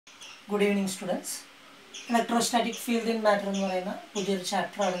Good evening, students. Electrostatic field in matter എന്ന് പറയുന്ന പുതിയൊരു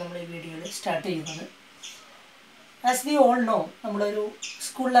ചാപ്റ്ററാണ് നമ്മൾ ഈ വീഡിയോയിൽ സ്റ്റാർട്ട് ചെയ്യുന്നത്. ആസ് വി ഓൾ നോ, നമ്മളൊരു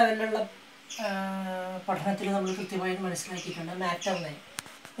സ്കൂൾ ലെവലിലുള്ള പഠനത്തിൽ നമ്മൾ കൃത്യമായി മനസ്സിലാക്കിയിട്ടുണ്ട് മാറ്ററിനെ,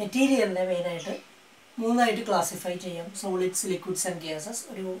 മെറ്റീരിയലിനെ മെയിനായിട്ട് മൂന്നായിട്ട് ക്ലാസിഫൈ ചെയ്യാം. Solids, liquids and gases.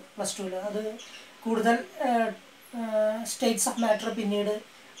 ഒരു പ്ലസ് ടുവിൽ അത് കൂടുതൽ സ്റ്റേറ്റ്സ് ഓഫ് മാറ്റർ പിന്നീട്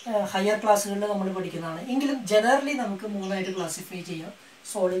ഹയർ ക്ലാസ്സുകളിൽ നമ്മൾ പഠിക്കുന്നതാണ്. എങ്കിലും ജനറലി നമുക്ക് മൂന്നായിട്ട് ക്ലാസിഫൈ ചെയ്യാം: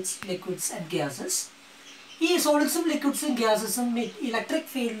 സോളിഡ്സ്, ലിക്വിഡ്സ് ആൻഡ് ഗ്യാസസ്. ഈ സോളിഡ്സും ലിക്വിഡ്സും ഗ്യാസസും ഇലക്ട്രിക്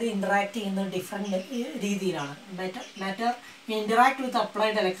ഫീൽഡിൽ ഇൻറ്ററാക്ട് ചെയ്യുന്ന ഡിഫറെൻറ്റ് രീതിയിലാണ്. Matter interact with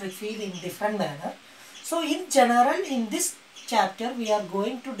applied electric field in different manor. So in general in this chapter we are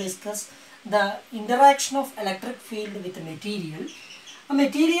going to discuss the interaction of electric field with material. A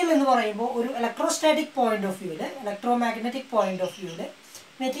material എന്ന് പറയുമ്പോൾ ഒരു electrostatic point of വ്യൂവിൽ, electromagnetic point of വ്യൂവിൽ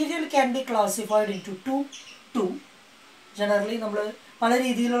material can be classified in to. Generally നമ്മൾ പല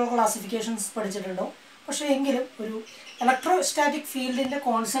രീതിയിലുള്ള classifications പഠിച്ചിട്ടുണ്ടാവും. പക്ഷേ എങ്കിലും ഒരു ഇലക്ട്രോസ്റ്റാറ്റിക് ഫീൽഡിൻ്റെ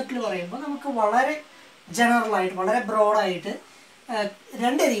കോൺസെപ്റ്റിൽ പറയുമ്പോൾ നമുക്ക് വളരെ ജനറലായിട്ട്, വളരെ ബ്രോഡായിട്ട്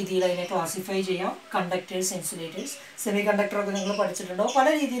രണ്ട് രീതിയിൽ അതിനെ ക്ലാസിഫൈ ചെയ്യാം: കണ്ടക്ടേഴ്സ്, ഇൻസുലേറ്റേഴ്സ്. സെമി കണ്ടക്ടറൊക്കെ നിങ്ങൾ പഠിച്ചിട്ടുണ്ടാവും, പല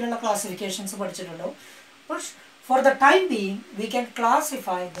രീതിയിലുള്ള classifications പഠിച്ചിട്ടുണ്ടാവും. But for the time being we can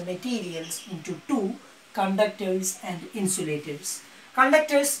classify the materials into to: conductors and insulators.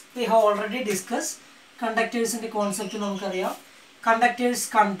 Conductors we have already discuss. കണ്ടക്ടേഴ്സിൻ്റെ concept നമുക്കറിയാം. Conductors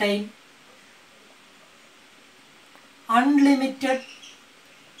contain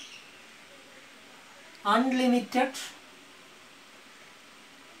unlimited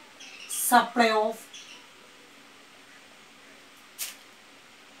supply of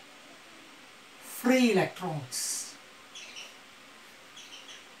free electrons.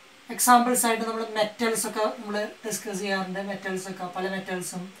 Examples ആയിട്ട് നമ്മൾ metals ഒക്കെ നമ്മൾ discuss ചെയ്യാറുണ്ട്. Metals ഒക്കെ, പല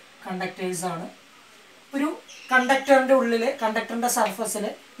മെറ്റൽസും conductors ആണ്. ഒരു കണ്ടക്ടറിൻ്റെ ഉള്ളിൽ, കണ്ടക്ടറിൻ്റെ സർഫസിൽ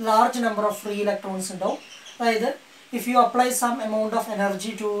large number of free electrons ഉണ്ടാവും. അതായത് if you apply some amount of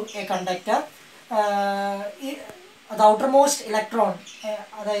energy to a conductor, the outermost electron,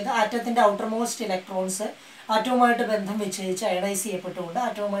 അതായത് ആറ്റത്തിൻ്റെ ഔട്ടർമോസ്റ്റ് ഇലക്ട്രോൺസ് ആറ്റവുമായിട്ട് ബന്ധം വിച്ഛേദിച്ച്, അയണൈസ് ചെയ്യപ്പെട്ടുകൊണ്ട്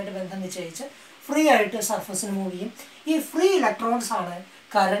ആറ്റവുമായിട്ട് ബന്ധം വിച്ഛേദിച്ച് ഫ്രീ ആയിട്ട് സർഫസിന് മൂവ് ചെയ്യും. ഈ ഫ്രീ ഇലക്ട്രോൺസ് ആണ്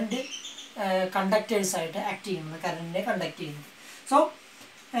കറണ്ട് കണ്ടക്ടേഴ്സായിട്ട് ആക്ട് ചെയ്യുന്നത്, കറണ്ടിനെ കണ്ടക്ട് ചെയ്യുന്നത്. സോ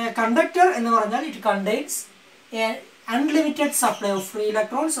കണ്ടക്ടർ എന്ന് പറഞ്ഞാൽ it contains A unlimited supply of free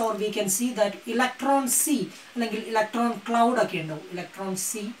electrons, or we can see that electron sea അല്ലെങ്കിൽ electron cloud ഒക്കെ ഉണ്ടാവും. electron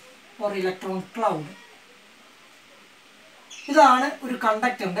sea or electron cloud. ഇതാണ് ഒരു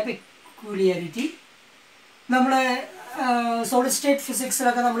കണ്ടക്ടറിൻ്റെ പെക്യൂലിയാരിറ്റി. നമ്മൾ സോളിഡ് സ്റ്റേറ്റ്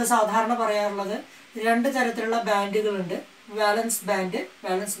ഫിസിക്സിലൊക്കെ നമ്മൾ സാധാരണ പറയാറുള്ളത് രണ്ട് തരത്തിലുള്ള ബാൻഡുകളുണ്ട്. വാലൻസ്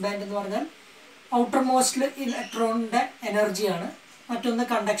ബാൻഡ് എന്ന് പറഞ്ഞാൽ ഔട്ടർ മോസ്റ്റിൽ ഇലക്ട്രോണിൻ്റെ എനർജിയാണ്. മറ്റൊന്ന്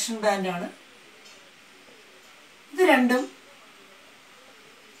കണ്ടക്ഷൻ ബാൻഡാണ്. ഇത് രണ്ടും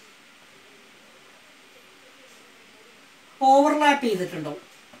ഓവർലാപ്പ് ചെയ്തിട്ടുണ്ടാവും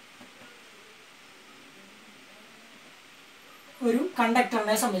ഒരു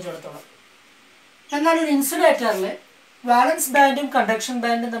കണ്ടക്ടറിനെ സംബന്ധിച്ചിടത്തോളം. എന്നാൽ ഒരു ഇൻസുലേറ്ററിൽ വാലൻസ് ബാൻഡും കണ്ടക്ഷൻ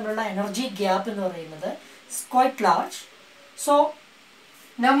ബാൻഡും തമ്മിലുള്ള എനർജി ഗ്യാപ്പ് എന്ന് പറയുന്നത് quite large. So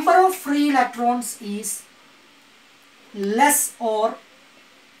number of free electrons is less or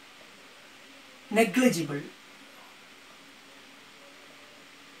negligible.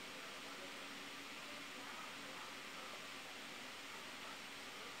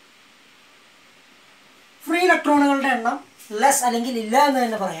 Free ഇലക്ട്രോണുകളുടെ എണ്ണം ലെസ് അല്ലെങ്കിൽ ഇല്ല എന്ന്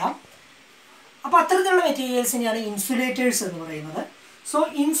തന്നെ പറയാം. അപ്പോൾ അത്തരത്തിലുള്ള മെറ്റീരിയൽസിനെയാണ് ഇൻസുലേറ്റേഴ്സ് എന്ന് പറയുന്നത്. സോ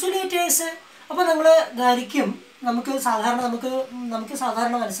ഇൻസുലേറ്റേഴ്സ്, അപ്പോൾ നമ്മൾ ധരിക്കും, നമുക്ക്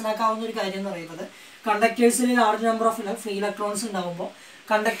സാധാരണ മനസ്സിലാക്കാവുന്ന ഒരു കാര്യം എന്ന് പറയുന്നത് കണ്ടക്ടേഴ്സിൽ large number of free electrons ഉണ്ടാകുമ്പോൾ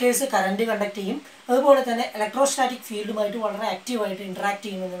കണ്ടക്ടേഴ്സ് കറണ്ട് കണ്ടക്ട് ചെയ്യും. അതുപോലെ തന്നെ ഇലക്ട്രോസ്റ്റാറ്റിക് ഫീൽഡുമായിട്ട് വളരെ ആക്റ്റീവായിട്ട് ഇൻട്രാക്ട്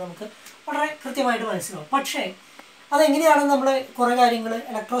ചെയ്യുമെന്ന് നമുക്ക് വളരെ കൃത്യമായിട്ട് മനസ്സിലാവും. പക്ഷേ അതെങ്ങനെയാണെന്ന് നമ്മൾ കുറേ കാര്യങ്ങൾ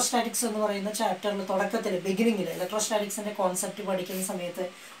ഇലക്ട്രോസ്റ്റാറ്റിക്സ് എന്ന് പറയുന്ന ചാപ്റ്ററിൽ തുടക്കത്തിൽ, ബിഗിനിങ്ങിൽ ഇലക്ട്രോസ്റ്റാറ്റിക്സിൻ്റെ കോൺസെപ്റ്റ് പഠിക്കുന്ന സമയത്ത്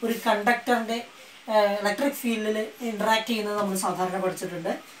ഒരു കണ്ടക്ടറിൻ്റെ ഇലക്ട്രിക് ഫീൽഡിൽ ഇൻട്രാക്ട് ചെയ്യുന്നത് നമ്മൾ സാധാരണ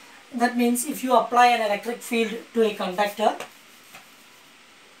പഠിച്ചിട്ടുണ്ട്. That means if you apply an electric field to A conductor,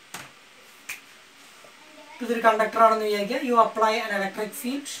 ഇതൊരു കണ്ടക്ടറാണെന്ന് വിചാരിക്കുക, U apply an electric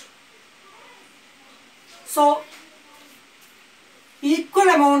field. So equal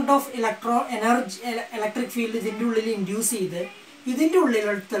amount of electric field ഇതിൻ്റെ ഉള്ളിൽ ഇൻഡ്യൂസ് ചെയ്ത് ഇതിൻ്റെ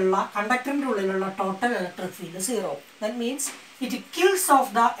ഉള്ളിലുള്ള കണ്ടക്ടറിൻ്റെ ഉള്ളിലുള്ള total electric field 0. That means it kills of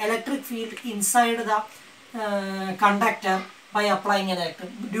the electric field inside the conductor by applying an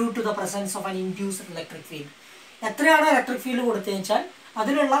electric due to the presence of an induced electric field. എത്രയാണ് electric field കൊടുത്തതെന്ന് വെച്ചാൽ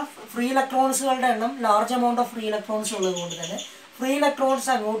അതിലുള്ള free ഇലക്ട്രോൺസുകളുടെ എണ്ണം, large amount of free electrons ഉള്ളതുകൊണ്ട് തന്നെ free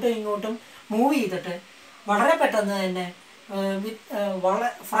electrons അങ്ങോട്ടും ഇങ്ങോട്ടും move ചെയ്തിട്ട് വളരെ പെട്ടെന്ന് തന്നെ വളരെ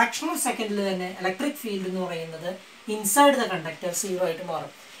ഫ്രാക്ഷണൽ സെക്കൻഡിൽ തന്നെ ഇലക്ട്രിക് ഫീൽഡ് എന്ന് പറയുന്നത് ഇൻസൈഡ് ദ കണ്ടക്ടർ 0 ആയിട്ട്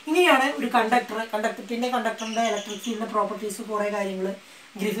മാറും. ഇങ്ങനെയാണ് ഒരു കണ്ടക്ടറിൻ്റെ ഇലക്ട്രിക് ഫീൽഡിൻ്റെ പ്രോപ്പർട്ടീസ് കുറേ കാര്യങ്ങൾ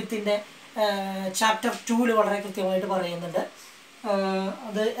ഗ്രിഫിത്തിൻ്റെ ചാപ്റ്റർ 2 വളരെ കൃത്യമായിട്ട് പറയുന്നുണ്ട്.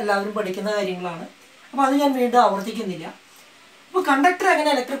 അത് എല്ലാവരും പഠിക്കുന്ന കാര്യങ്ങളാണ്. അപ്പോൾ അത് ഞാൻ വീണ്ടും ആവർത്തിക്കുന്നില്ല. അപ്പോൾ കണ്ടക്ടർ എങ്ങനെ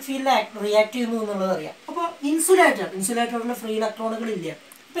ഇലക്ട്രിക് ഫീൽഡിൽ റിയാക്ട് ചെയ്യുന്നു എന്നുള്ളത് അറിയാം. അപ്പോൾ ഇൻസുലേറ്ററിൽ ഫ്രീ ഇലക്ട്രോണുകൾ ഇല്ല.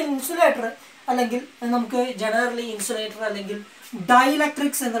 ഇപ്പോൾ ഇൻസുലേറ്റർ അല്ലെങ്കിൽ നമുക്ക് ജനറലി ഇൻസുലേറ്റർ അല്ലെങ്കിൽ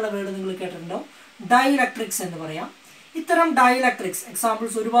ഡൈഇലക്ട്രിക്സ് എന്നുള്ള വേർഡ് നിങ്ങൾ കേട്ടിട്ടുണ്ടോ? ഡൈഇലക്ട്രിക്സ് എന്ന് പറയാം. ഇത്തരം ഡൈഇലക്ട്രിക്സ്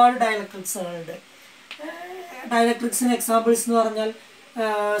എക്സാമ്പിൾസ് ഒരുപാട് ഡൈഇലക്ട്രിക്സുകളുണ്ട്. ഡൈഇലക്ട്രിക്സിന് എക്സാമ്പിൾസ് എന്ന് പറഞ്ഞാൽ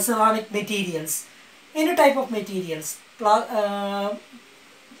ceramic materials, any type of materials,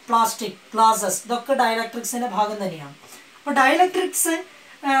 plastic, glasses, ഇതൊക്കെ ഡൈഇലക്ട്രിക്സിൻ്റെ ഭാഗം തന്നെയാണ്. അപ്പോൾ ഡൈഇലക്ട്രിക്സ്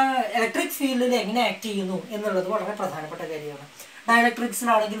ഇലക്ട്രിക് ഫീൽഡിൽ എങ്ങനെ ആക്ട് ചെയ്യുന്നു എന്നുള്ളത് വളരെ പ്രധാനപ്പെട്ട കാര്യമാണ്.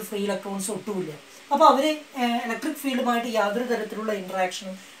 ഡൈഇലക്ട്രിക്സിലാണെങ്കിൽ ഫ്രീ ഇലക്ട്രോൺസ് ഒട്ടുമില്ല. അപ്പോൾ അവർ ഇലക്ട്രിക് ഫീൽഡുമായിട്ട് യാതൊരു തരത്തിലുള്ള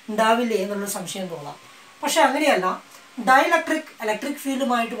ഇൻട്രാക്ഷനും ഉണ്ടാവില്ലേ എന്നുള്ളൊരു സംശയം തോന്നാം. പക്ഷെ അങ്ങനെയല്ല, ഇലക്ട്രിക്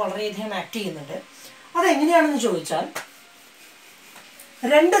ഫീൽഡുമായിട്ട് വളരെയധികം ആക്ട് ചെയ്യുന്നുണ്ട്. അതെങ്ങനെയാണെന്ന് ചോദിച്ചാൽ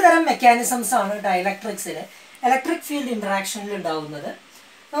 2 തരം മെക്കാനിസംസ് ആണ് ഡൈഇലക്ട്രിക്സിൽ ഇലക്ട്രിക് ഫീൽഡ് ഇൻട്രാക്ഷനിൽ ഉണ്ടാകുന്നത്.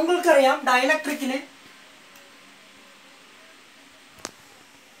 നമ്മൾക്കറിയാം ഡൈഇലക്ട്രിക്കിൽ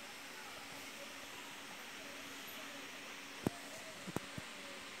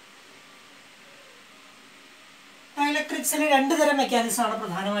ഡൈഇലക്ട്രിക്സിൽ 2 തരം മെക്കാനിസമാണ്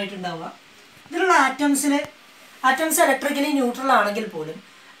പ്രധാനമായിട്ടുണ്ടാവുക. ഇതിലുള്ള ആറ്റംസ് ഇലക്ട്രിക്കലി ന്യൂട്രൽ ആണെങ്കിൽ പോലും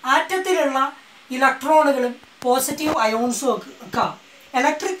ആറ്റത്തിലുള്ള ഇലക്ട്രോണുകളും പോസിറ്റീവ് അയോൺസും ഒക്കെ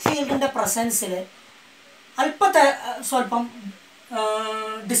ഇലക്ട്രിക് ഫീൽഡിൻ്റെ പ്രസൻസിൽ സ്വല്പം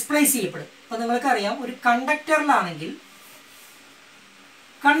ഡിസ്പ്ലേസ് ചെയ്യപ്പെടും. അപ്പോൾ നിങ്ങൾക്കറിയാം, ഒരു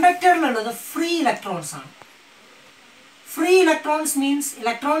കണ്ടക്ടറിലുള്ളത് ഫ്രീ ഇലക്ട്രോൺസ് ആണ്. Free electrons means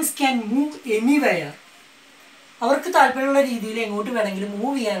electrons can move anywhere. അവർക്ക് താല്പര്യമുള്ള രീതിയിൽ എങ്ങോട്ട് വേണമെങ്കിലും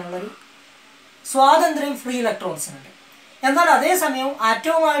മൂവ് ചെയ്യാനുള്ളൊരു സ്വാതന്ത്ര്യം ഫ്രീ ഇലക്ട്രോൺസിനുണ്ട്. എന്നാൽ അതേസമയം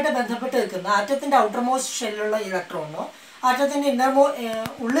ആറ്റവുമായിട്ട് ബന്ധപ്പെട്ട് നിൽക്കുന്ന ആറ്റത്തിൻ്റെ ഔട്ടർമോസ്റ്റ് ഷെല്ലുള്ള ഇലക്ട്രോണിനോ ആറ്റത്തിൻ്റെ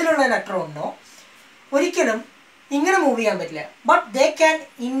ഉള്ളിലുള്ള ഇലക്ട്രോണിനോ ഒരിക്കലും ഇങ്ങനെ മൂവ് ചെയ്യാൻ പറ്റില്ല. But they can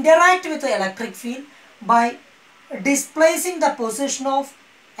interact with electric field by displacing the position of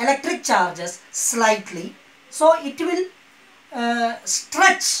electric charges slightly. So it will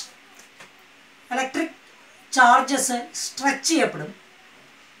stretch. Electric charges stretch ചെയ്യപ്പെടും,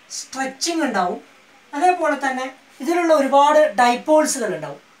 സ്ട്രെച്ചിങ് ഉണ്ടാവും. അതേപോലെ തന്നെ ഇതിലുള്ള ഒരുപാട് ഡൈപോൾസുകൾ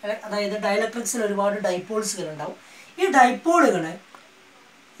ഉണ്ടാവും. അതായത് ഡൈഇലക്ട്രിക്സിൽ ഒരുപാട് ഡൈപോൾസുകൾ ഉണ്ടാവും. ഈ ഡൈപോളുകൾ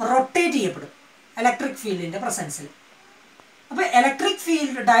റൊട്ടേറ്റ് ചെയ്യപ്പെടും ഇലക്ട്രിക് ഫീൽഡിൻ്റെ പ്രസൻസിൽ. അപ്പോൾ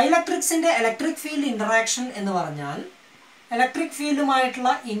ഡൈഇലക്ട്രിക്സിൻ്റെ ഇലക്ട്രിക് ഫീൽഡ് ഇൻറ്ററാക്ഷൻ എന്ന് പറഞ്ഞാൽ ഇലക്ട്രിക്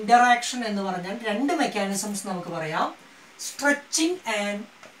ഫീൽഡുമായിട്ടുള്ള ഇൻറ്ററാക്ഷൻ എന്ന് പറഞ്ഞാൽ 2 മെക്കാനിസംസ് നമുക്ക് പറയാം: stretching and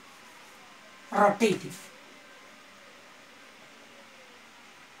rotating.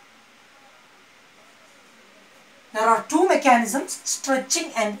 There are 2 mechanisms, stretching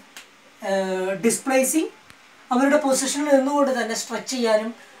and displacing. അവരുടെ പൊസിഷനിൽ നിന്നുകൊണ്ട് തന്നെ സ്ട്രെച്ച്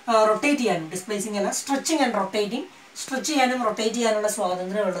ചെയ്യാനും റൊട്ടേറ്റ് ചെയ്യാനും, ഡിസ്പ്ലേസിങ് അല്ല, സ്ട്രെച്ചിങ് ആൻഡ് റൊട്ടേറ്റിംഗ്, സ്ട്രെച്ച് ചെയ്യാനും റൊട്ടേറ്റ് ചെയ്യാനുള്ള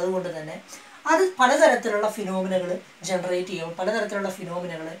സ്വാതന്ത്ര്യം ഉള്ളത് കൊണ്ട് തന്നെ അത് പലതരത്തിലുള്ള ഫിനോമിനകൾ ജനറേറ്റ് ചെയ്യും. പലതരത്തിലുള്ള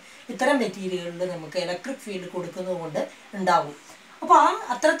ഫിനോമിനകൾ ഇത്തരം മെറ്റീരിയലുകളിൽ നമുക്ക് ഇലക്ട്രിക് ഫീൽഡ് കൊടുക്കുന്നത് കൊണ്ട് ഉണ്ടാകും. അപ്പോൾ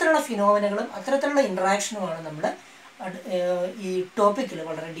അത്തരത്തിലുള്ള ഫിനോമിനകളും അത്തരത്തിലുള്ള ഇൻട്രാക്ഷനുമാണ് നമ്മൾ ഈ ടോപ്പിക്കിൽ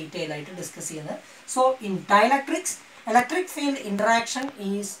വളരെ ഡീറ്റെയിൽ ആയിട്ട് ഡിസ്കസ് ചെയ്യുന്നത്. So in dielectrics, electric field interaction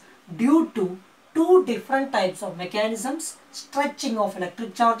is due to 2 different types of mechanisms: stretching of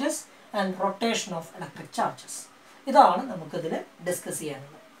electric charges and rotation of electric charges. ഇതാണ് നമുക്കിതിൽ ഡിസ്കസ്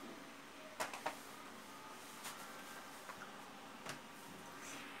ചെയ്യാനുള്ളത്.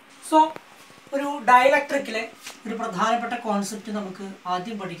 സോ ഒരു ഡൈഇലക്ട്രിക്കിലെ ഒരു പ്രധാനപ്പെട്ട കോൺസെപ്റ്റ് നമുക്ക്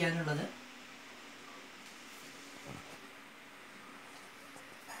ആദ്യം പഠിക്കാനുള്ളത്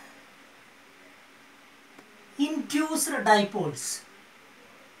ഇൻഡ്യൂസ്ഡ് ഡൈപോൾസ്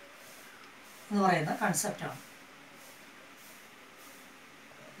എന്ന് പറയുന്ന കൺസെപ്റ്റാണ്.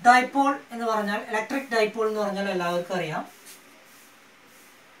 ഡൈപോൾ എന്ന് പറഞ്ഞാൽ, ഇലക്ട്രിക് ഡൈപോൾ എന്ന് പറഞ്ഞാൽ എല്ലാവർക്കും അറിയാം.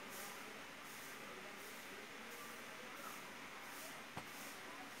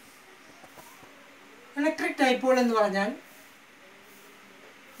 ഇലക്ട്രിക് ഡൈപോൾ എന്ന് പറഞ്ഞാൽ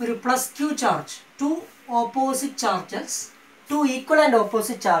ഒരു plus Q charge, 2 equal and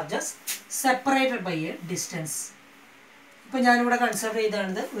opposite charges separated by A distance. ഇപ്പം ഞാനിവിടെ കൺസിഡർ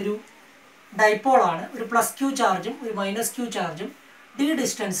ചെയ്തത് ഒരു ഡൈപോളാണ്. ഒരു പ്ലസ് ക്യൂ ചാർജും ഒരു മൈനസ് ക്യൂ ചാർജും ഡി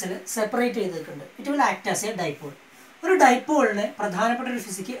ഡിസ്റ്റൻസിൽ സെപ്പറേറ്റ് ചെയ്തിട്ടുണ്ട്. It will act as A dipole. ഒരു ഡൈപോളിന് പ്രധാനപ്പെട്ട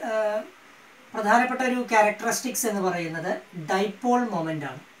ഒരു ക്യാരക്ടറിസ്റ്റിക്സ് എന്ന് പറയുന്നത് ഡൈപോൾ മൊമെൻ്റ്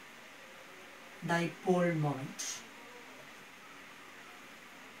ആണ്. ഡൈപോൾ മൊമെൻറ്റ്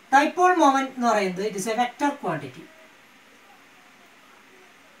എന്ന് പറയുന്നത് it is A vector quantity.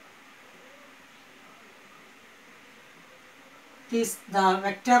 is the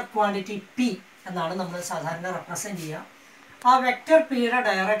vector quantity P എന്നാണ് നമ്മൾ സാധാരണ റെപ്രസെന്റ് ചെയ്യുക. ആ വെക്റ്റർ പിയുടെ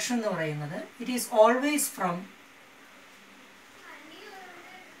ഡയറക്ഷൻ എന്ന് പറയുന്നത് it is always from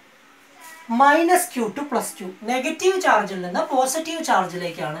 -q to +q. Negative ചാർജിൽ നിന്ന് പോസിറ്റീവ്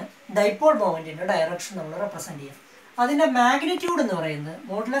ചാർജിലേക്കാണ് ഡൈപോൾ മൊമെന്റിന്റെ ഡയറക്ഷൻ നമ്മൾ റെപ്രസെന്റ് ചെയ്യുക. അതിന്റെ മാഗ്നിറ്റ്യൂഡ് എന്ന് പറയുന്നത്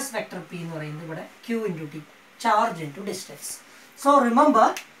മോഡുലസ് വെക്റ്റർ പി എന്ന് പറയുന്നത് ഇവിടെ q into t, charge into distance. So remember,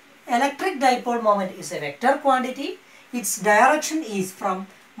 electric dipole moment is a vector quantity. Its direction is from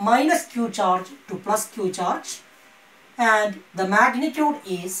 -q charge to +q charge, and the magnitude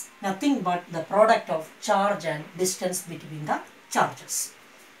is nothing but the product of charge and distance between the charges.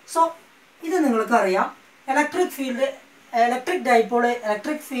 So ഇത് നിങ്ങൾക്ക് അറിയാം, electric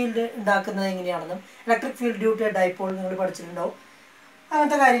field ഉണ്ടാക്കുന്നത് എങ്ങനെയാണെന്നും electric field due to dipole നിങ്ങൾ പഠിച്ചിട്ടുണ്ടാവും.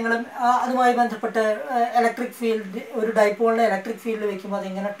 അങ്ങനത്തെ കാര്യങ്ങളും അതുമായി ബന്ധപ്പെട്ട് ഇലക്ട്രിക് ഫീൽഡ്, ഒരു ഡൈപോളിനെ ഇലക്ട്രിക് ഫീൽഡ് വെക്കുമ്പോൾ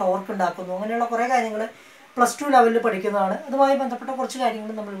അതെങ്ങനെ ടോർക്ക് ഉണ്ടാക്കുന്നു, അങ്ങനെയുള്ള കുറേ കാര്യങ്ങൾ +2 ലെവലിൽ പഠിക്കുന്നതാണ്. അതുമായി ബന്ധപ്പെട്ട കുറച്ച്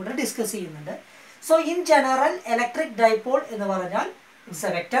കാര്യങ്ങൾ നമ്മളിവിടെ ഡിസ്കസ് ചെയ്യുന്നുണ്ട്. So in general electric dipole എന്ന് പറഞ്ഞാൽ it's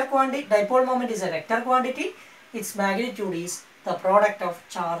A vector quantity. Dipole moment is A vector quantity. It's magnitude is the product of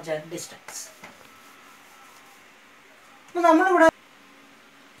charge and distance.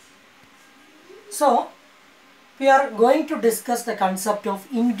 So we are going to discuss the concept of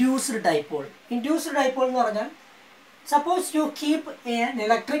induced dipole. Induced dipole എന്ന് പറഞ്ഞാൽ, suppose you keep an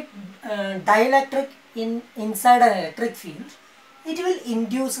electric dielectric inside an electric field, it will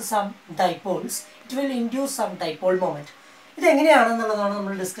induce some dipoles, it will induce some dipole moment. ഇത് എങ്ങനെയാണെന്നുള്ളതാണ്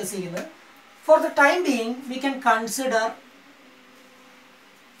നമ്മൾ discuss ചെയ്യുന്നത്. For the time being we can consider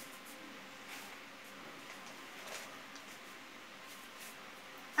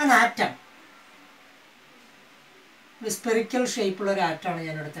an atom. Spherical ഷേപ്പുള്ള ഒരു ആറ്റമാണ്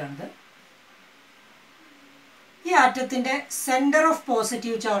ഞാൻ എടുത്തത്. ഈ ആറ്റത്തിന്റെ centre of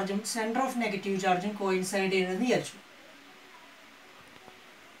positive ചാർജും centre of negative ചാർജും coincide ചെയ്യുന്നത് വിചാരിച്ചു.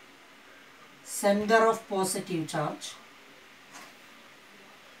 Centre of positive charge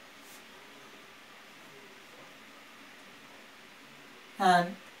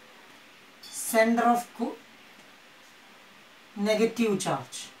and centre of negative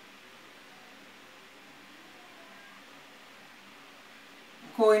charge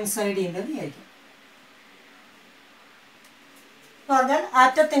coincide ചെയ്യുന്നത് ആയിരിക്കും. എന്ന് പറഞ്ഞാൽ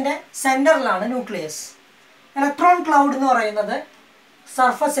ആറ്റത്തിന്റെ സെന്ററിലാണ് ന്യൂക്ലിയസ്. ഇലക്ട്രോൺ ക്ലൗഡ് എന്ന് പറയുന്നത്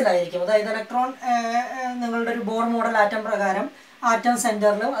സർഫസിലായിരിക്കും. അതായത് ഇലക്ട്രോൺ, നിങ്ങളുടെ ഒരു ബോർ മോഡൽ ആറ്റം പ്രകാരം ആറ്റം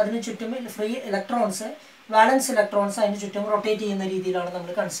സെന്ററിലും അതിന് ചുറ്റും ഫ്രീ ഇലക്ട്രോൺസ്, വാലൻസ് ഇലക്ട്രോൺസ് അതിന് ചുറ്റും റൊട്ടേറ്റ് ചെയ്യുന്ന രീതിയിലാണ്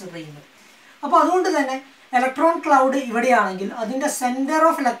നമ്മൾ കൺസിഡർ ചെയ്യുന്നത്. അപ്പോൾ അതുകൊണ്ട് തന്നെ ഇലക്ട്രോൺ ക്ലൗഡ് ഇവിടെയാണെങ്കിൽ അതിൻ്റെ centre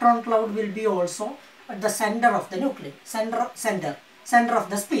of electron cloud will be also at the centre of the nucleus, centre of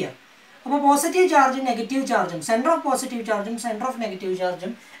the sphere. അപ്പോൾ പോസിറ്റീവ് ചാർജും നെഗറ്റീവ് ചാർജും, സെന്റർ ഓഫ് പോസിറ്റീവ് ചാർജും സെന്റർ ഓഫ് നെഗറ്റീവ്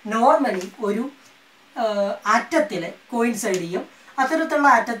ചാർജും നോർമലി ഒരു ആറ്റത്തിൽ കോയിൻസൈഡ് ചെയ്യും. അത്തരത്തിലുള്ള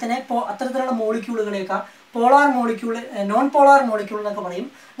ആറ്റത്തിനെ അത്തരത്തിലുള്ള മോളിക്യൂളുകളേക്കാൾ polar molecule, non polar molecule എന്നൊക്കെ പറയും.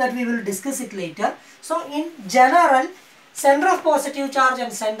 That we will discuss it later. So in general, centre of positive charge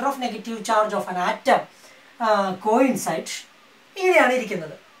and centre of negative charge of an atom coincide ഇങ്ങനെയാണ്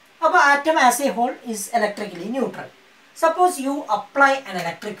ഇരിക്കുന്നത്. അപ്പോൾ atom as A whole is electrically neutral. Suppose you apply an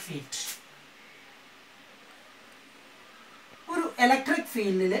electric field. ഒരു electric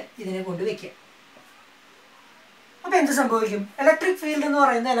ഫീൽഡിൽ ഇതിനെ കൊണ്ട് വെക്കുക. അപ്പോൾ എന്ത് സംഭവിക്കും? ഇലക്ട്രിക് ഫീൽഡ് എന്ന്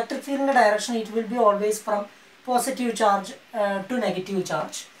പറയുന്നത്, ഇലക്ട്രിക് ഫീൽഡിന്റെ direction it will be always from positive charge to negative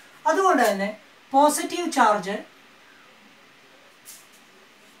charge. അതുകൊണ്ട് തന്നെ പോസിറ്റീവ് ചാർജ്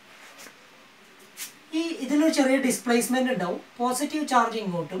ഇതിലൊരു ചെറിയ ഡിസ്പ്ലേസ്മെന്റ് ഉണ്ടാവും. പോസിറ്റീവ് ചാർജ്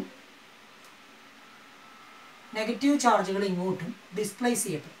ഇങ്ങോട്ടും നെഗറ്റീവ് ചാർജുകൾ ഇങ്ങോട്ടും ഡിസ്പ്ലേസ്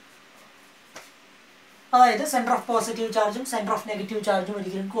ചെയ്യപ്പെടും. അതായത് സെന്റർ ഓഫ് പോസിറ്റീവ് ചാർജും സെന്റർ ഓഫ് നെഗറ്റീവ് ചാർജും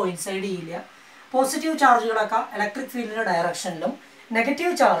ഒരിക്കലും കോയിൻസൈഡ് ചെയ്യില്ല. പോസിറ്റീവ് ചാർജുകളൊക്കെ ഇലക്ട്രിക് ഫീൽഡിന്റെ ഡയറക്ഷനിലും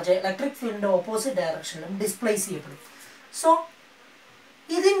നെഗറ്റീവ് ചാർജ് ഇലക്ട്രിക് ഫീൽഡിന്റെ ഓപ്പോസിറ്റ് ഡയറക്ഷനിലും ഡിസ്പ്ലേസ് ചെയ്യപ്പെടും. സോ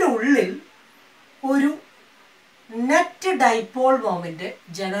ഇതിൻ്റെ ഉള്ളിൽ ഒരു നെറ്റ് ഡൈപോൾ മൊമെന്റ്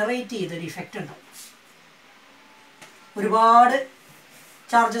ജനറേറ്റ് ചെയ്തൊരു ഇഫക്റ്റ് ഉണ്ടാവും. ഒരുപാട്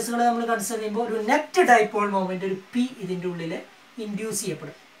ചാർജസുകൾ നമ്മൾ കൺസിഡർ ചെയ്യുമ്പോൾ ഒരു നെറ്റ് ഡൈപോൾ മൊമെന്റ്, ഒരു പി ഇതിൻ്റെ ഉള്ളിൽ ഇൻഡ്യൂസ്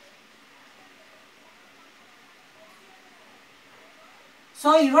ചെയ്യപ്പെടും. സോ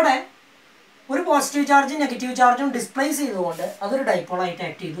ഇവിടെ ഒരു പോസിറ്റീവ് ചാർജും നെഗറ്റീവ് ചാർജും ഡിസ്പ്ലേസ് ചെയ്തുകൊണ്ട് അതൊരു ഡൈപോളായിട്ട്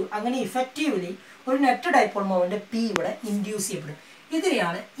ആക്ട് ചെയ്തു. അങ്ങനെ ഇഫക്റ്റീവ്ലി ഒരു നെറ്റ് ഡൈപോൾ മൊമെന്റ് പി ഇവിടെ ഇൻഡ്യൂസ് ചെയ്യപ്പെടും.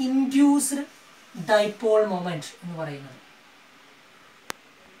 ഇതിനെയാണ് ഇൻഡ്യൂസ്ഡ് ഡൈപോൾ മൊമെന്റ് എന്ന് പറയുന്നത്.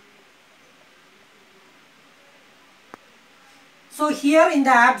 So here, in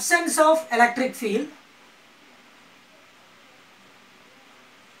the absence of electric field,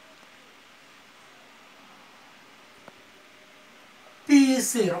 P is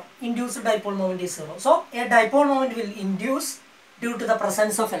 0. Induced dipole moment is 0. So a dipole moment will induce due to the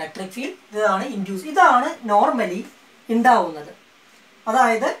presence of electric field. ഇതാണ് induce. ഇതാണ് normally ഉണ്ടാവുന്നത്.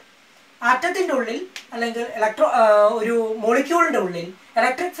 അതായത് ആറ്റത്തിൻ്റെ ഉള്ളിൽ അല്ലെങ്കിൽ ഒരു മോളിക്യൂളിൻ്റെ ഉള്ളിൽ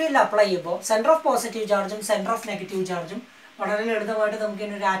ഇലക്ട്രിക് ഫീൽഡ് അപ്ലൈ ചെയ്യുമ്പോൾ centre of positive ചാർജും സെൻറ്റർ ഓഫ് നെഗറ്റീവ് ചാർജും വളരെ ലളിതമായിട്ട് നമുക്ക്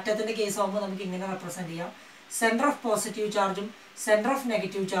ഒരു ആറ്റത്തിൻ്റെ കേസ് ആകുമ്പോൾ നമുക്ക് ഇങ്ങനെ റെപ്രസെൻറ്റ് ചെയ്യാം. സെൻറ്റർ ഓഫ് പോസിറ്റീവ് ചാർജും സെൻറ്റർ ഓഫ്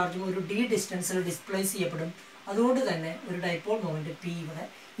നെഗറ്റീവ് ചാർജും ഒരു ഡി ഡിസ്റ്റൻസിൽ ഡിസ്പ്ലേസ് ചെയ്യപ്പെടും. അതുകൊണ്ട് തന്നെ ഒരു ഡൈപോൾ മൊമെൻറ്റ് പി ഇവിടെ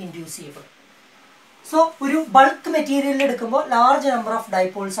ഇൻഡ്യൂസ് ചെയ്യപ്പെടും. സോ ഒരു ബൾക്ക് മെറ്റീരിയലിൽ എടുക്കുമ്പോൾ ലാർജ് നമ്പർ ഓഫ്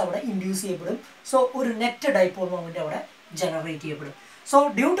ഡൈപോൾസ് അവിടെ ഇൻഡ്യൂസ് ചെയ്യപ്പെടും. സോ ഒരു നെറ്റ് ഡൈപോൾ മൊമെൻറ്റ് അവിടെ ജനറേറ്റ് ചെയ്യപ്പെടും. So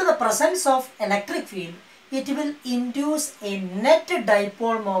due to the presence of electric field, it will induce a net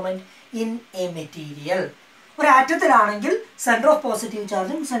dipole moment in a material. ഒരു ആറ്റത്തിലാണെങ്കിൽ സെൻറ്റർ ഓഫ് പോസിറ്റീവ്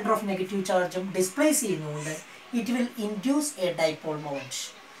ചാർജും centre of negative ചാർജും displace ചെയ്യുന്നതുകൊണ്ട് it will induce A dipole moment.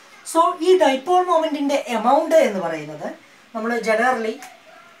 So ഈ dipole മൊമെൻറ്റിൻ്റെ amount എന്ന് പറയുന്നത് നമ്മൾ generally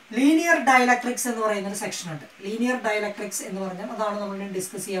linear dielectrics എന്ന് പറയുന്നൊരു സെക്ഷൻ ഉണ്ട്. ലീനിയർ ഡയലക്ട്രിക്സ് എന്ന് പറഞ്ഞാൽ അതാണ് നമ്മൾ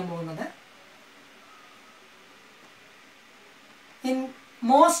ഡിസ്കസ് ചെയ്യാൻ പോകുന്നത്. In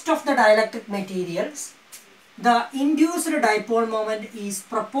most of the dielectric materials, the induced dipole moment is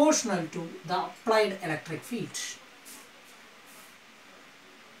proportional to the applied electric field.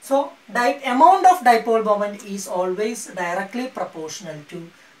 So, amount of dipole moment is always directly proportional to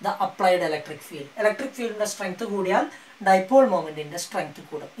the applied electric field. Electric field ന്റെ strength കൂടിയാൽ dipole moment ന്റെ strength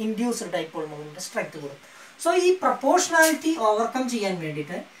കൂടും. Induced dipole moment ന്റെ strength കൂടും. So, ഈ proportionality overcome ചെയ്യാൻ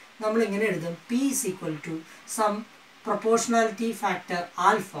വേണ്ടിയിട്ട് നമ്മൾ ഇങ്ങനെ എഴുതും P is equal to some proportionality factor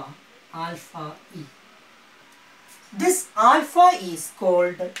alpha E. This alpha is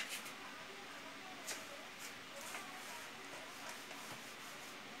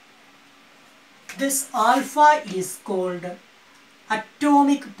called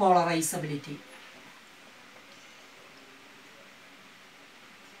atomic polarizability.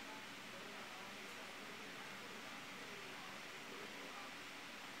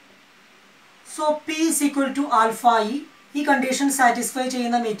 So P is equal to alpha E. ഈ കണ്ടീഷൻ സാറ്റിസ്ഫൈ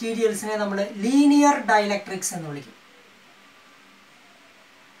ചെയ്യുന്ന മെറ്റീരിയൽസിനെ നമ്മൾ ലീനിയർ ഡയലക്ട്രിക്സ് എന്ന് വിളിക്കും.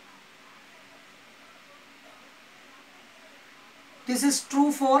 This is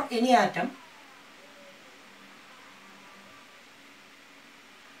true for any atom.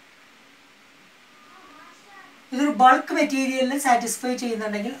 ഇതൊരു bulk മെറ്റീരിയലിനെ satisfy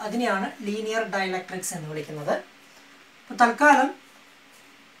ചെയ്യുന്നുണ്ടെങ്കിൽ അതിനെയാണ് linear dielectrics എന്ന് വിളിക്കുന്നത്. അപ്പോൾ തൽക്കാലം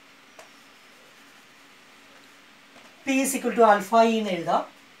P is equal to alpha E എന്ന് എഴുതാം.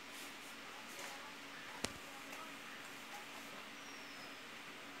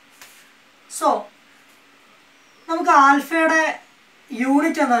 സോ നമുക്ക് ആൽഫയുടെ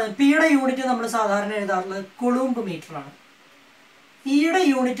യൂണിറ്റ് എന്താണ്? പിയുടെ യൂണിറ്റ് നമ്മൾ സാധാരണ എഴുതാറുള്ളത് കുളൂംബ് മീറ്റർ ആണ്. ഇയുടെ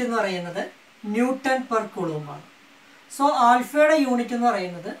യൂണിറ്റ് എന്ന് പറയുന്നത് ന്യൂട്ടൺ പെർ കുളൂംബാണ്. സോ ആൽഫയുടെ യൂണിറ്റ് എന്ന്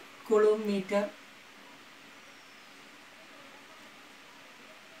പറയുന്നത് കുളൂംബ് metre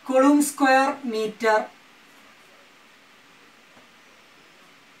കുളൂംബ് square metre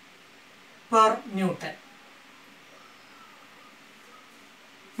per newton.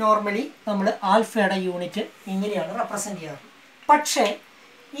 Normally നമ്മൾ ആൽഫയുടെ യൂണിറ്റ് ഇങ്ങനെയാണ് റെപ്രസെൻറ്റ് ചെയ്യാറ്. പക്ഷേ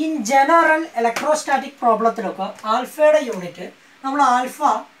ഇൻ ജനറൽ ഇലക്ട്രോസ്റ്റാറ്റിക് പ്രോബ്ലത്തിലൊക്കെ ആൽഫയുടെ യൂണിറ്റ് നമ്മൾ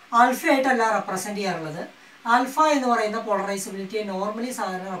ആൽഫയായിട്ടല്ല റെപ്രസെൻറ്റ് ചെയ്യാറുള്ളത്. ആൽഫ എന്ന് പറയുന്ന പോളറൈസബിലിറ്റിയെ നോർമലി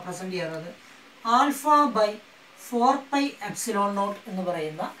സാധാരണ റെപ്രസെൻറ്റ് ചെയ്യാറുള്ളത് ആൽഫ ബൈ 4πε0 എന്ന്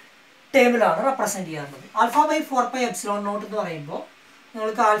പറയുന്ന ടേബിളാണ് റെപ്രസെൻറ്റ് ചെയ്യാറുള്ളത്. ആൽഫ ബൈ 4πε0 എന്ന് പറയുമ്പോൾ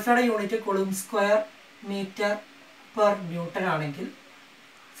നിങ്ങൾക്ക് ആൽഫയുടെ unit കുളൂംബ് square metre per newton ആണെങ്കിൽ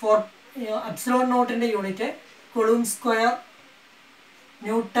ε0ന്റെ unit കുളൂംബ് square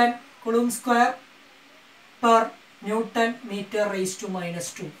newton കുളൂംബ് square per newton metre raise to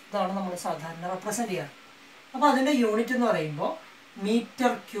 -2. ഇതാണ് നമ്മൾ സാധാരണ റെപ്രസെൻറ്റ് ചെയ്യാറ്. അപ്പോൾ അതിൻ്റെ യൂണിറ്റ് എന്ന് പറയുമ്പോൾ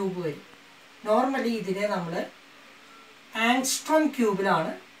മീറ്റർ ക്യൂബ് വരും. നോർമലി ഇതിനെ നമ്മൾ ആങ്സ്ട്രം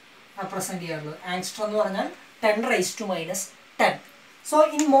ക്യൂബിലാണ് റെപ്രസെൻറ്റ് ചെയ്യാറുള്ളത്. ആങ്സ്ട്രം എന്ന് പറഞ്ഞാൽ 10⁻⁻10. So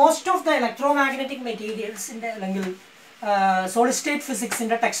in most of the electromagnetic മെറ്റീരിയൽസിൻ്റെ അല്ലെങ്കിൽ സോളിഡ് സ്റ്റേറ്റ്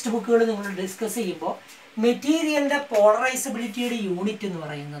ഫിസിക്സിൻ്റെ ടെക്സ്റ്റ് ബുക്കുകൾ നിങ്ങൾ ഡിസ്കസ് ചെയ്യുമ്പോൾ മെറ്റീരിയലിൻ്റെ പോളറൈസബിലിറ്റിയുടെ യൂണിറ്റ് എന്ന്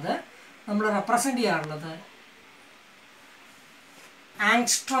പറയുന്നത് നമ്മൾ റെപ്രസെൻറ്റ് ചെയ്യാറുള്ളത്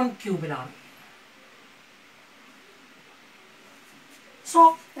ആങ്സ്ട്രം ക്യൂബിലാണ്. സോ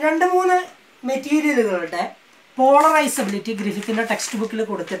 2-3 മെറ്റീരിയലുകളുടെ പോളറൈസബിലിറ്റി ഗ്രിഫിത്തിൻ്റെ ടെക്സ്റ്റ് ബുക്കിൽ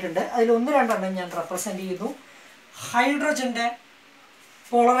കൊടുത്തിട്ടുണ്ട്. അതിൽ 1-2 ഞാൻ റെപ്രസെൻറ്റ് ചെയ്യുന്നു. ഹൈഡ്രജൻ്റെ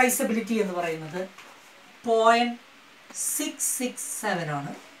പോളറൈസബിലിറ്റി എന്ന് പറയുന്നത് 0.667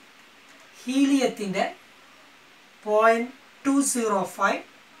 ആണ്. ഹീലിയത്തിൻ്റെ 0.205,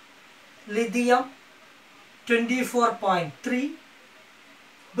 ലിഥിയം 24.3,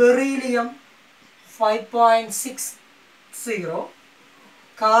 ബെറീലിയം 5.60,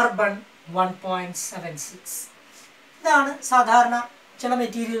 കാർബൺ 1.76. ഇതാണ് സാധാരണ ചില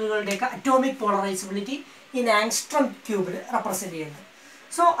മെറ്റീരിയലുകളുടെയൊക്കെ atomic polarisability in angstrom ക്യൂബിൽ represent ചെയ്യുന്നത്.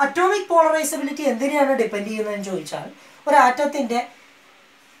 സോ അറ്റോമിക് പോളറൈസബിലിറ്റി എന്തിനെയാണ് ഡിപ്പെൻഡ് ചെയ്യുന്നതെന്ന് ചോദിച്ചാൽ ഒരു ആറ്റത്തിൻ്റെ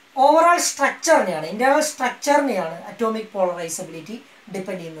overall സ്ട്രക്ചറിനെയാണ്, internal സ്ട്രക്ചറിനെയാണ് atomic polarisability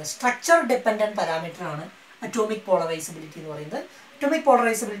depend ചെയ്യുന്നത്. സ്ട്രക്ചർ ഡിപ്പെൻഡൻറ്റ് പാരാമീറ്ററാണ് അറ്റോമിക് പോളറൈസബിലിറ്റി എന്ന് പറയുന്നത്. Atomic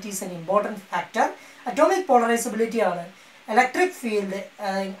polarisability is an important factor. Atomic പോളറൈസബിലിറ്റിയാണ് electric field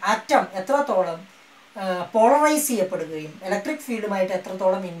atom എത്രത്തോളം പോളറൈസ് ചെയ്യപ്പെടുകയും ഇലക്ട്രിക് ഫീൽഡുമായിട്ട്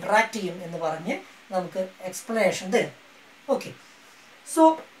എത്രത്തോളം ഇൻട്രാക്ട് ചെയ്യും എന്ന് പറഞ്ഞ് നമുക്ക് എക്സ്പ്ലനേഷൻ തരും. Okay, so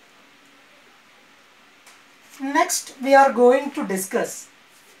next we are going to discuss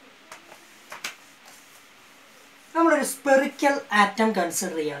നമ്മളൊരു സ്പെറിക്കൽ ആറ്റം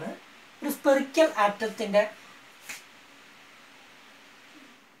കൺസിഡർ ചെയ്യാണ്. ഒരു സ്പെറിക്കൽ ആറ്റത്തിൻ്റെ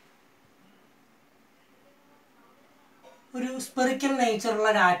ഒരു സ്പെറിക്കൽ നേച്ചറുള്ള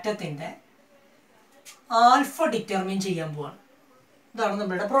ഒരു ആറ്റത്തിൻ്റെ ആൽഫ ഡിറ്റർമിൻ ചെയ്യാൻ പോവാണ്. ഇതാണ്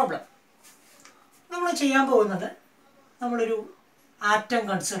നമ്മളുടെ പ്രോബ്ലം. നമ്മൾ ചെയ്യാൻ പോകുന്നത്, നമ്മളൊരു ആറ്റം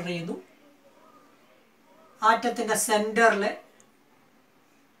കൺസിഡർ ചെയ്തു. ആറ്റത്തിൻ്റെ സെൻറ്ററിൽ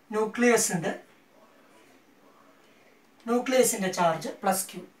ന്യൂക്ലിയസ് ഉണ്ട്. ന്യൂക്ലിയസിൻ്റെ ചാർജ്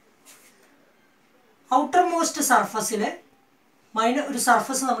 +q. ഔട്ടർ മോസ്റ്റ് സർഫസിൽ ഒരു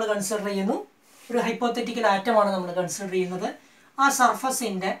സർഫസ് നമ്മൾ കൺസിഡർ ചെയ്യുന്നു. ഒരു ഹൈപ്പോത്തറ്റിക്കൽ ആറ്റമാണ് നമ്മൾ കൺസിഡർ ചെയ്യുന്നത്. ആ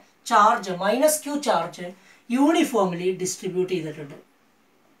സർഫസിൻ്റെ charge -q charge uniformly distribute ചെയ്തിട്ടുണ്ട്.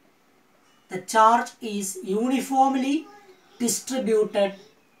 The charge is uniformly distributed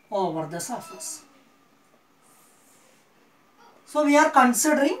over the surface. So we are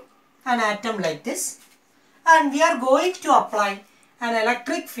considering an atom like this, and we are going to apply an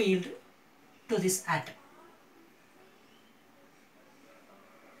electric field to this atom.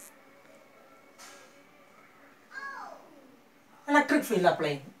 Electric field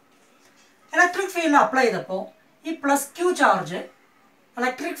apply. Electric field apply ചെയ്തപ്പോൾ ഈ +q charge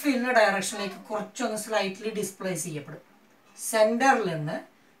electric ഫീൽഡിൻ്റെ ഡയറക്ഷനിലേക്ക് കുറച്ചൊന്ന് slightly displace ചെയ്യപ്പെടും. സെൻറ്ററിൽ നിന്ന്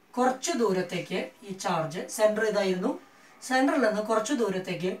കുറച്ച് ദൂരത്തേക്ക് ഈ charge, centre ഇതായിരുന്നു, സെൻറ്ററിൽ നിന്ന് കുറച്ച്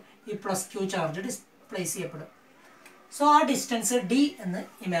ദൂരത്തേക്ക് ഈ +q ചാർജ് ഡിസ്പ്ലേസ് ചെയ്യപ്പെടും. സോ ആ ഡിസ്റ്റൻസ് d എന്ന്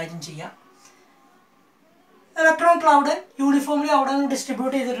ഇമാജിൻ ചെയ്യാം. ഇലക്ട്രോൺ ക്ലൗഡ് യൂണിഫോംലി അവിടെ നിന്ന്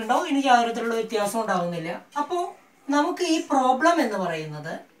ഡിസ്ട്രിബ്യൂട്ട് ചെയ്തിട്ടുണ്ടാവും. എനിക്ക് യാതൊരു തരത്തിലുള്ള വ്യത്യാസം ഉണ്ടാകുന്നില്ല. അപ്പോൾ നമുക്ക് ഈ പ്രോബ്ലം എന്ന്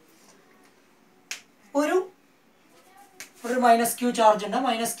പറയുന്നത് ഒരു -q ചാർജ് ഉണ്ട്.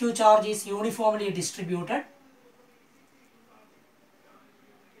 -q charge is uniformly distributed.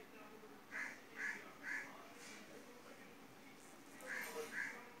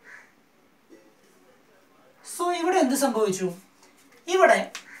 So ഇവിടെ എന്ത് സംഭവിച്ചു? ഇവിടെ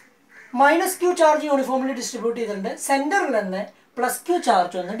 -q ചാർജ് യൂണിഫോംലി ഡിസ്ട്രിബ്യൂട്ട് ചെയ്തിട്ടുണ്ട്. സെൻറ്ററിൽ നിന്ന് +q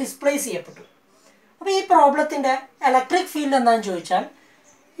ചാർജ് ഒന്ന് ഡിസ്പ്ലേസ് ചെയ്യപ്പെട്ടു. അപ്പോൾ ഈ പ്രോബ്ലത്തിൻ്റെ ഇലക്ട്രിക് ഫീൽഡ് എന്താണെന്ന് ചോദിച്ചാൽ,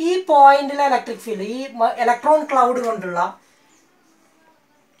 ഈ പോയിന്റിലെ ഇലക്ട്രിക് ഫീൽഡ്, ഈ ഇലക്ട്രോൺ ക്ലൗഡ് കൊണ്ടുള്ള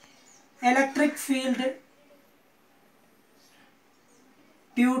electric field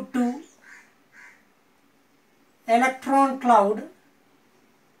due to electron cloud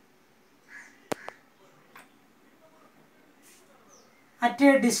at a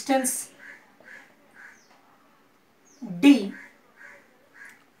distance d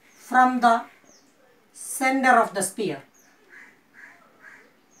from the center of the sphere.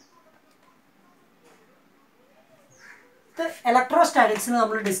 ഇലക്ട്രോസ്റ്റാറ്റിക്സിന്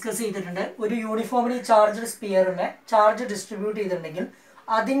നമ്മൾ ഡിസ്കസ് ചെയ്തിട്ടുണ്ട്. ഒരു യൂണിഫോംലി ചാർജ്ഡ് സ്പിയറിനെ ചാർജ് ഡിസ്ട്രിബ്യൂട്ട് ചെയ്തിട്ടുണ്ടെങ്കിൽ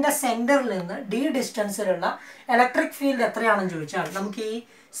അതിൻ്റെ സെൻറ്ററിൽ നിന്ന് d ഡിസ്റ്റൻസിലുള്ള ഇലക്ട്രിക് ഫീൽഡ് എത്രയാണെന്ന് ചോദിച്ചാൽ, നമുക്ക് ഈ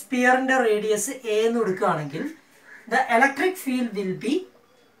സ്പിയറിൻ്റെ റേഡിയസ് a എന്ന് എടുക്കുകയാണെങ്കിൽ the electric field will be,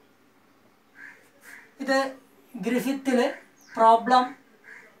 ഇത് ഗ്രിഫിത്തിൽ പ്രോബ്ലം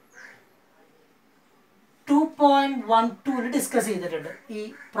 2.12 ഡിസ്കസ് ചെയ്തിട്ടുണ്ട്. ഈ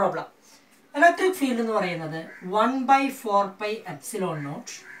പ്രോബ്ലം ഇലക്ട്രിക് ഫീൽഡ് എന്ന് പറയുന്നത് 1/4πε0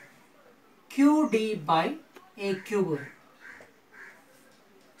 qd/a³.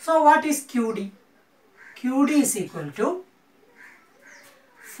 So what is qd? qd is equal to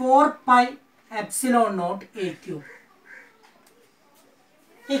 4πε0 a³.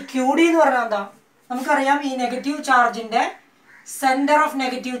 ഈ qd എന്ന് പറഞ്ഞാൽ എന്താ? നമുക്കറിയാം, ഈ negative ചാർജിൻ്റെ centre of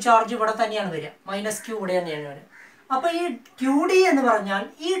negative charge ഇവിടെ തന്നെയാണ് വരിക. -q ഇവിടെ തന്നെയാണ് വരിക. അപ്പോൾ ഈ qd എന്ന് പറഞ്ഞാൽ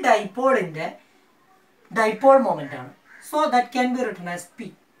ഈ ഡൈപോളിൻ്റെ ഡൈപോൾ മൊമെൻ്റ് ആണ്. So that can be written as p.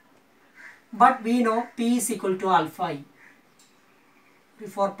 But we know p is equal to alpha e.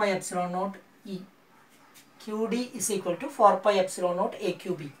 4πε0 e. qd is equal to 4πε0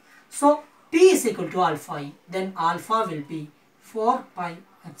 a³b. So p is equal to alpha e. Then alpha will be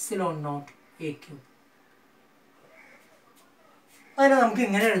 4πε0 a³. അതിനെ നമുക്ക്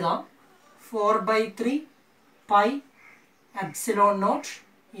ഇങ്ങനെ എഴുതാം, 4/3πε0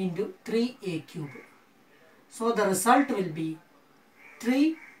 × 3a³. So the result will be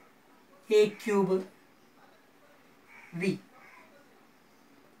 3a cube v.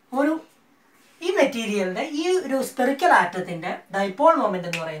 ഈ മെറ്റീരിയലിൻ്റെ ഈ ഒരു spherical ആറ്റത്തിൻ്റെ dipole moment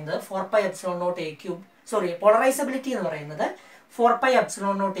എന്ന് പറയുന്നത് 4πε0a3, സോറി പോളറൈസബിലിറ്റി എന്ന് പറയുന്നത്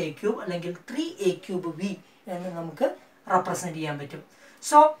 4πε0a3 അല്ലെങ്കിൽ 3a3v എന്ന് നമുക്ക് റെപ്രസെൻറ്റ് ചെയ്യാൻ പറ്റും.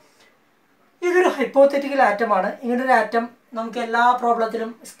 സോ ഇതൊരു ഹൈപ്പോത്തറ്റിക്കൽ ആറ്റമാണ്. ഇങ്ങനൊരു ആറ്റം നമുക്ക് എല്ലാ പ്രോബ്ലത്തിലും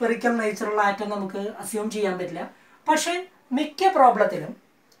സ്പെറിക്കൽ നേച്ചറുള്ള ആറ്റം നമുക്ക് അസ്യൂം ചെയ്യാൻ പറ്റില്ല. പക്ഷേ മിക്ക പ്രോബ്ലത്തിലും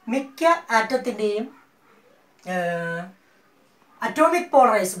മിക്ക ആറ്റത്തിൻ്റെയും അറ്റോമിക്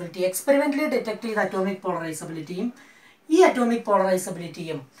പോളറൈസബിലിറ്റി, എക്സ്പെരിമെൻ്റലി ഡിറ്റക്ട് ചെയ്ത അറ്റോമിക് പോളറൈസബിലിറ്റിയും ഈ അറ്റോമിക്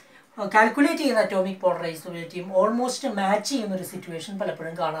പോളറൈസബിലിറ്റിയും കാൽക്കുലേറ്റ് ചെയ്യുന്ന അറ്റോമിക് പോളറൈസബിലിറ്റിയും ഓൾമോസ്റ്റ് മാച്ച് ചെയ്യുന്നൊരു സിറ്റുവേഷൻ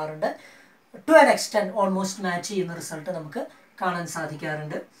പലപ്പോഴും കാണാറുണ്ട്. To an extent almost match ചെയ്യുന്ന റിസൾട്ട് നമുക്ക് കാണാൻ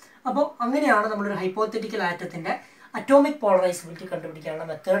സാധിക്കാറുണ്ട്. അപ്പോൾ അങ്ങനെയാണ് നമ്മളൊരു ഹൈപ്പോത്തറ്റിക്കൽ ആറ്റത്തിൻ്റെ അറ്റോമിക് പോളറൈസബിലിറ്റി കണ്ടുപിടിക്കാനുള്ള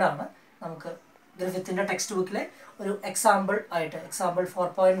മെത്തേഡാണ് നമുക്ക് ഗ്രിഫിത്തിൻ്റെ ടെക്സ്റ്റ് ബുക്കിലെ ഒരു എക്സാമ്പിൾ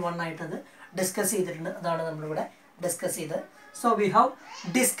 4.1 ആയിട്ട് അത് ഡിസ്കസ് ചെയ്തിട്ടുണ്ട്. അതാണ് നമ്മളിവിടെ ഡിസ്കസ് ചെയ്തത്. So we have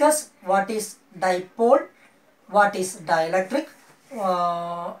discussed what is dipole, what is dielectric,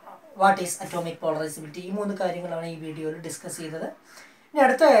 what is atomic polarizability. ഈ 3 കാര്യങ്ങളാണ് ഈ വീഡിയോയിൽ ഡിസ്കസ് ചെയ്തത്. ഇനി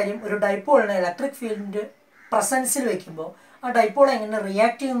അടുത്ത കാര്യം, ഒരു ഡൈപോളിനെ ഇലക്ട്രിക് ഫീൽഡിൻ്റെ പ്രസൻസിൽ വയ്ക്കുമ്പോൾ ആ ഡൈപോൾ എങ്ങനെ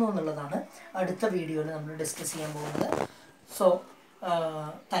റിയാക്ട് ചെയ്യുന്നു എന്നുള്ളതാണ് അടുത്ത വീഡിയോയിൽ നമ്മൾ ഡിസ്കസ് ചെയ്യാൻ പോകുന്നത്. So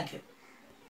thank you.